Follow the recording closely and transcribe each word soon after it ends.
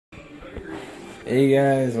Hey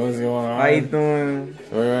guys, what's going on? How you doing?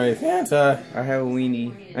 Alright, Fanta. I have a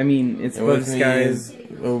weenie. I mean, it's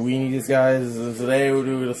DOCKINGSTATION. A weenie disguise. Today we're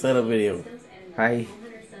doing a setup video. Hi.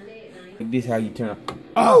 This is how you turn up.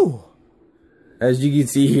 Oh! As you can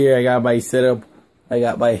see here, I got my setup. I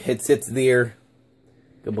got my headsets there.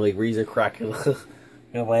 Got my Razer Kraken.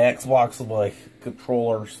 Got my Xbox with my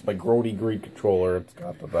controllers. My grody green controller. It's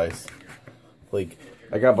got the nice. Like,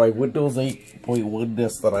 I got my Windows 8.1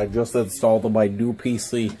 disk that I just installed on my new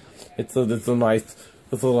PC. It's a nice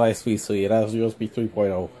PC. It has USB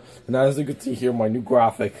 3.0. And as you can see here, my new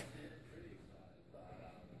graphic.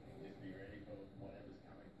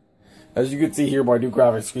 As you can see here, my new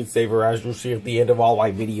graphic screensaver, as you'll see at the end of all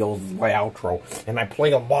my videos, is my outro. And I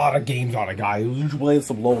play a lot of games on it, guys. I'm usually playing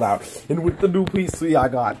some loadout. And with the new PC, I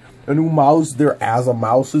got a new mouse. There as a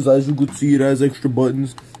mouses, as you can see, it has extra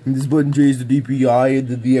buttons. And this button changes the DPI, and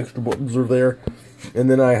then the extra buttons are there. And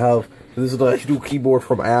then I have this nice new keyboard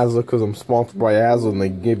from Asa, because I'm sponsored by Asa, and they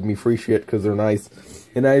give me free shit because they're nice.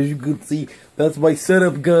 And as you can see, that's my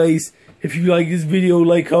setup, guys. If you like this video,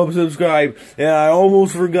 like, comment, subscribe. And I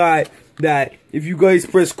almost forgot that if you guys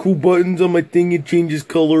press cool buttons on my thing, it changes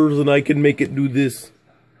colors, and I can make it do this.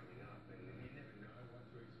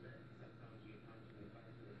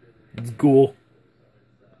 It's cool.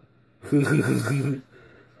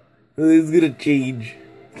 It's gonna change.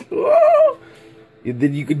 And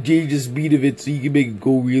then you can change the speed of it so you can make it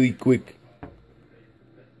go really quick.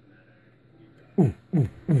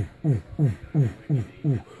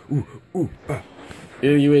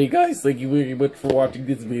 Anyway, guys, thank you very much for watching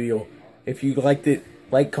this video. If you liked it,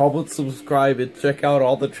 like, comment, subscribe, and check out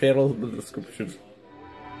all the channels in the description.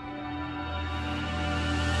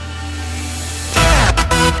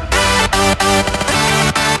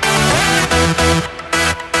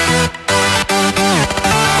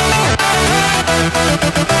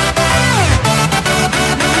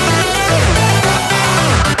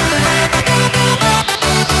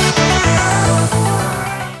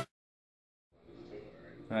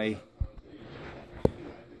 Hi.